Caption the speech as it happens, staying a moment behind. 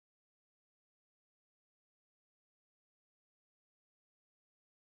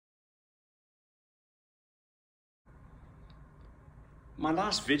My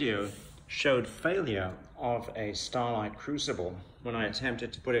last video showed failure of a Starlite Crucible when I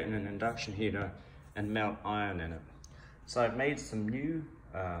attempted to put it in an induction heater and melt iron in it. So I've made some new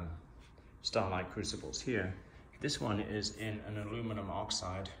Starlite Crucibles here. This one is in an aluminum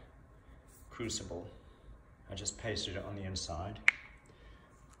oxide crucible. I just pasted it on the inside.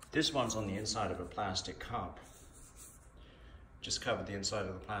 This one's on the inside of a plastic cup. Just covered the inside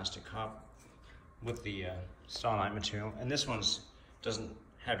of the plastic cup with the Starlite material. And this one's doesn't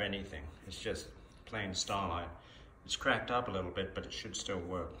have anything. It's just plain Starlite. It's cracked up a little bit, but it should still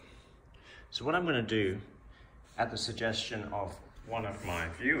work. So what I'm going to do, at the suggestion of one of my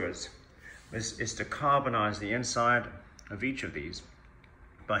viewers, is to carbonize the inside of each of these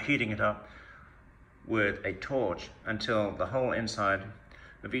by heating it up with a torch until the whole inside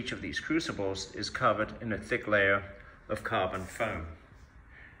of each of these crucibles is covered in a thick layer of carbon foam.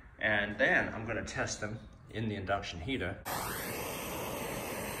 And then I'm going to test them in the induction heater.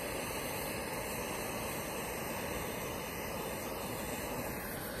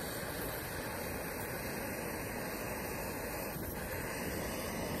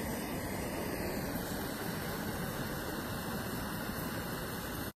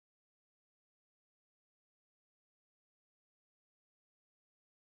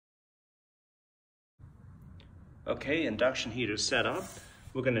 Okay, induction heater set up.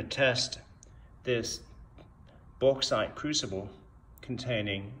 We're going to test this bauxite crucible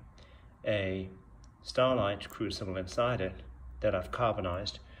containing a Starlite crucible inside it that I've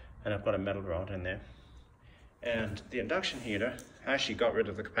carbonized, and I've got a metal rod in there. And the induction heater, I actually got rid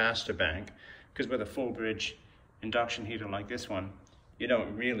of the capacitor bank, because with a full bridge induction heater like this one, you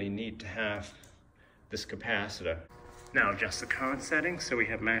don't really need to have this capacitor. Now adjust the current settings so we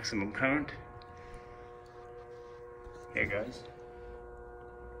have maximum current. Here goes.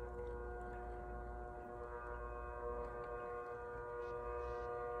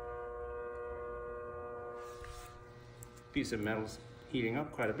 Piece of metal's heating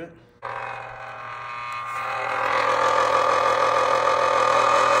up quite a bit.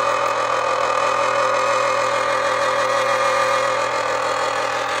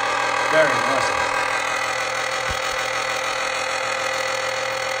 Very impressive.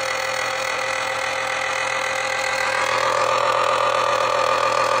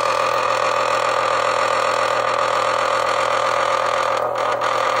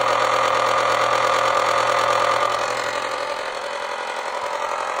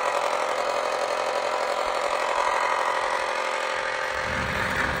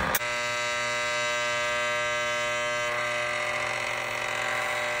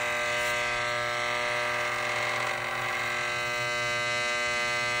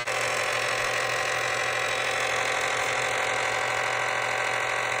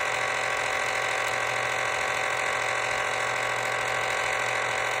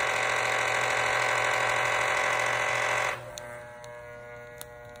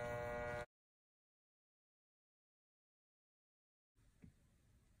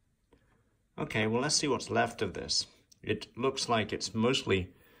 Okay, well, let's see what's left of this. It looks like it's mostly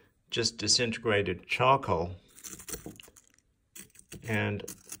just disintegrated charcoal, and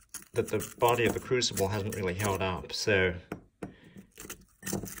that the body of the crucible hasn't really held up, so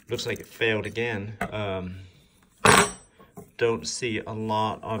looks like it failed again. Don't see a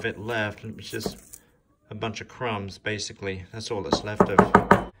lot of it left. It's just a bunch of crumbs, basically. That's all that's left of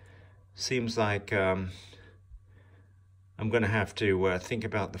it. Seems like I'm going to have to think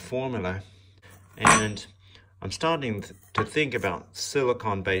about the formula. And I'm starting to think about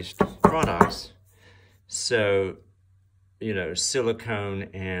silicone-based products. So, you know, silicone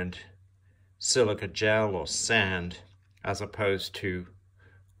and silica gel or sand, as opposed to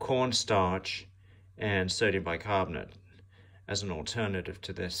cornstarch and sodium bicarbonate as an alternative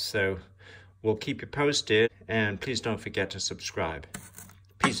to this. So we'll keep you posted, and please don't forget to subscribe.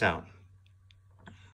 Peace out.